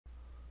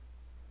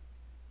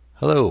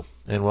Hello,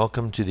 and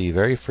welcome to the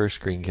very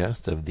first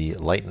screencast of the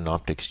Light and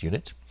Optics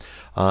unit.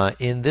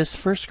 In this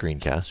first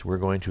screencast, we're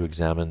going to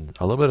examine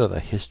a little bit of the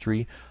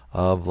history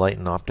of light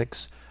and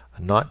optics.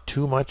 Not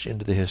too much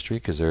into the history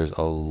because there's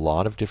a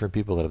lot of different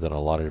people that have done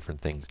a lot of different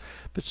things,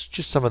 but it's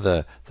just some of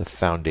the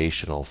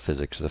foundational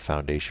physics, the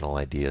foundational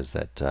ideas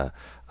that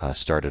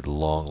started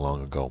long,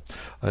 long ago.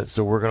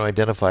 So we're going to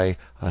identify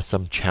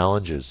some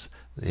challenges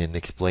in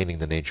explaining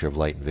the nature of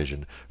light and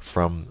vision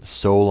from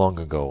so long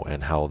ago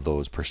and how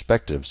those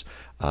perspectives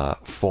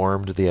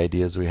formed the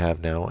ideas we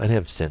have now and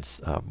have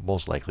since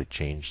most likely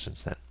changed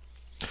since then.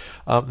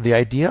 The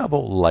idea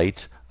about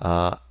light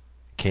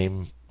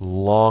came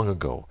long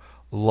ago,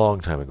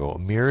 long time ago.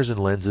 Mirrors and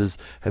lenses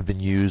have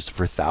been used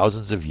for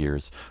thousands of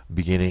years,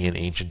 beginning in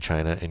ancient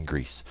China and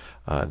Greece.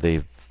 They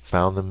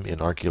found them in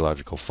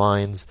archaeological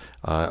finds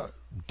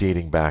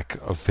dating back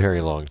a very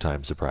long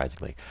time,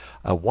 surprisingly.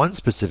 One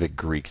specific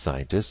Greek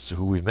scientist,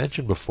 who we've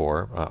mentioned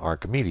before,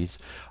 Archimedes,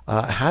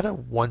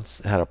 once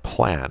had a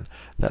plan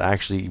that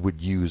actually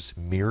would use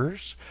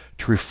mirrors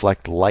to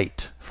reflect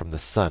light from the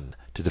sun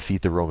to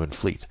defeat the Roman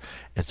fleet.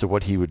 And so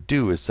what he would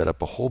do is set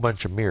up a whole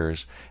bunch of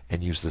mirrors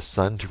and use the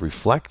sun to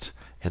reflect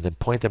and then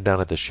point them down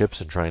at the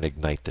ships and try and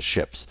ignite the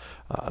ships.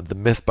 The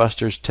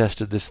Mythbusters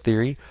tested this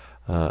theory.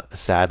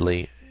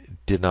 Sadly,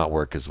 did not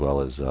work as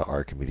well as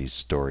Archimedes'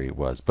 story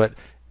was. But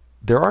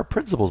there are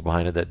principles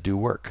behind it that do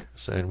work.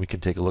 So, and we can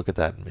take a look at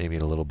that maybe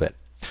in a little bit.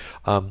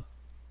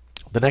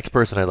 The next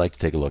person I'd like to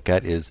take a look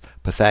at is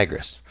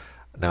Pythagoras.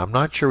 Now, I'm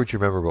not sure what you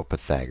remember about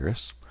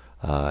Pythagoras.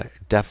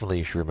 Definitely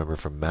you should remember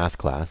from math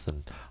class,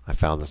 and I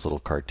found this little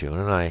cartoon,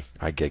 and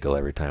I giggle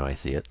every time I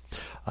see it.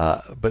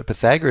 But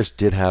Pythagoras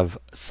did have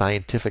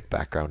scientific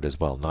background as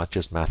well, not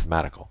just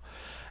mathematical.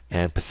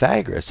 And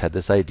Pythagoras had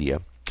this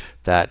idea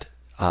that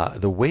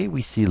the way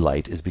we see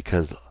light is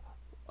because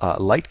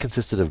light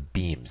consisted of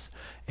beams.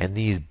 And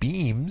these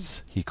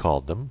beams, he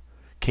called them,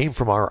 came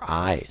from our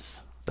eyes.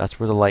 That's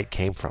where the light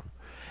came from.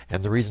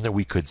 And the reason that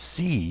we could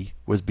see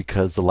was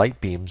because the light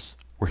beams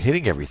were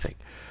hitting everything.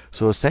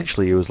 So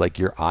essentially, it was like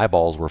your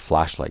eyeballs were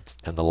flashlights,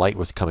 and the light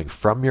was coming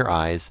from your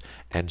eyes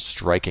and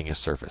striking a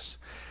surface.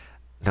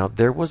 Now,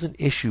 there was an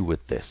issue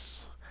with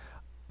this.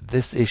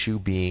 This issue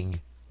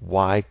being,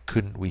 why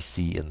couldn't we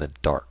see in the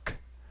dark?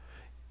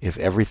 If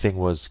everything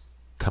was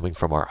coming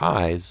from our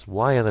eyes,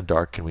 why in the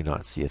dark can we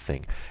not see a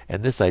thing?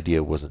 And this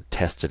idea wasn't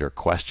tested or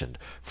questioned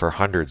for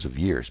hundreds of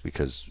years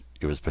because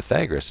it was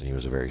Pythagoras and he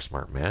was a very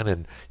smart man,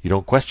 and you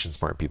don't question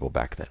smart people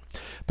back then.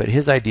 But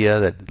his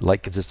idea that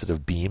light consisted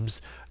of beams,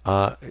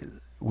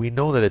 we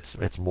know that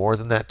it's more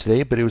than that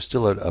today, but it was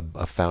still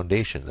a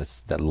foundation.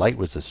 That light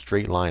was a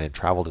straight line and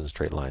traveled in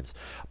straight lines,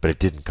 but it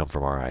didn't come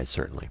from our eyes,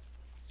 certainly.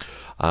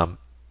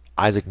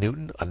 Isaac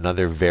Newton,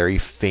 another very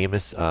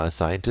famous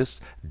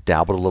scientist,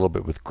 dabbled a little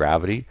bit with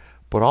gravity,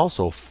 but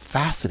also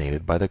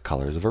fascinated by the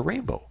colors of a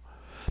rainbow.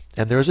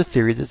 And there was a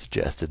theory that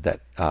suggested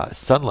that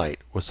sunlight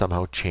was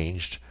somehow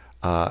changed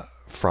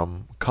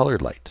from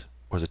colored light,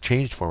 was a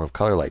changed form of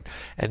color light.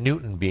 And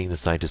Newton, being the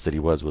scientist that he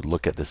was, would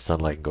look at this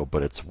sunlight and go,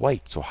 but it's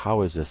white, so how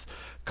is this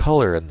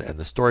color? And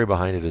the story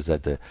behind it is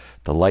that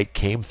the light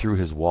came through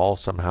his wall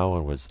somehow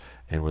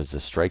and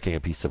was striking a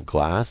piece of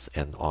glass,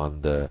 and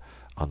on the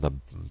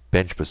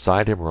bench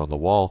beside him or on the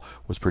wall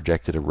was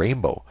projected a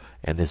rainbow.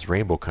 And this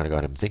rainbow kind of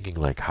got him thinking,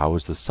 like, how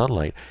is the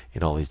sunlight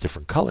in all these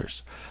different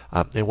colors?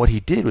 And what he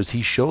did was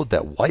he showed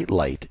that white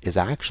light is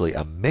actually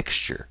a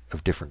mixture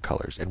of different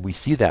colors. And we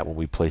see that when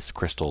we place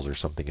crystals or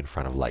something in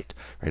front of light,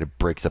 right? It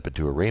breaks up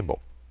into a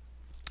rainbow.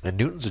 And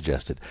Newton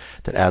suggested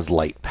that as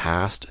light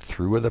passed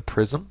through the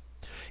prism,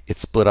 it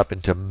split up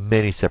into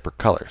many separate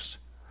colors.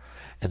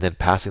 And then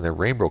passing the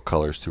rainbow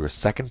colors through a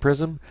second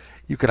prism,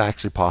 you could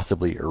actually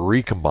possibly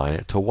recombine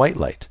it to white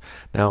light.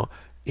 Now,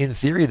 in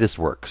theory, this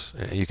works.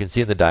 You can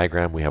see in the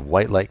diagram we have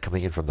white light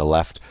coming in from the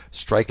left,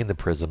 striking the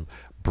prism,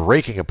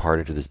 breaking apart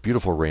into this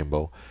beautiful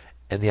rainbow.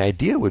 And the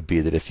idea would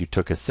be that if you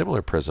took a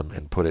similar prism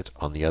and put it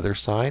on the other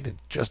side at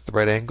just the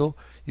right angle,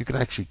 you can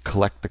actually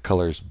collect the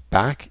colors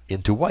back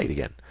into white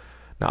again.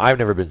 Now, I've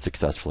never been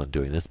successful in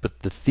doing this,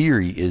 but the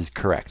theory is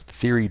correct. The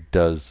theory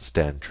does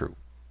stand true.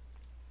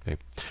 Okay.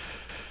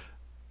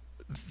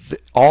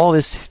 All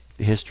this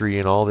history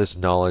and all this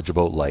knowledge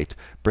about light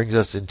brings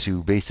us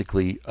into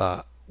basically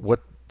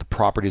what the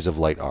properties of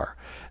light are.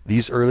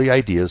 These early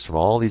ideas from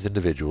all these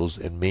individuals,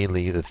 and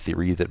mainly the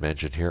theory that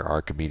mentioned here,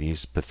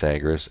 Archimedes,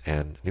 Pythagoras,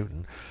 and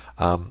Newton,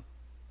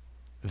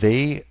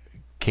 they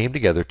came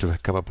together to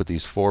come up with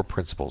these four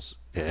principles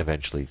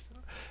eventually.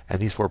 And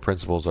these four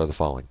principles are the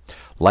following.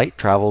 Light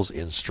travels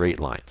in straight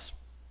lines.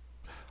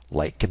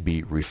 Light can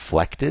be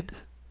reflected.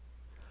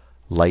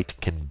 Light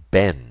can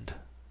bend.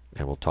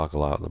 And we'll talk a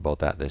lot about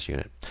that in this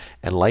unit.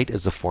 And light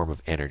is a form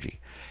of energy.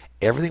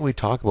 Everything we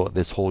talk about in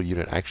this whole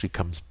unit actually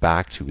comes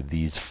back to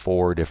these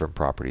four different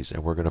properties.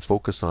 And we're going to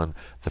focus on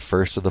the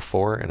first of the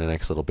four in the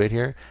next little bit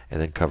here,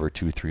 and then cover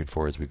 2, 3, and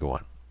 4 as we go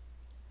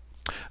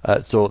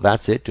on. So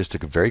that's it. Just a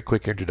very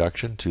quick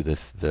introduction to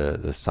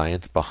the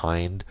science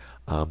behind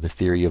the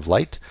theory of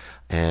light.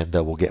 And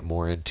we'll get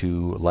more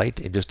into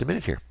light in just a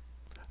minute here.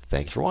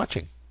 Thanks for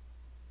watching.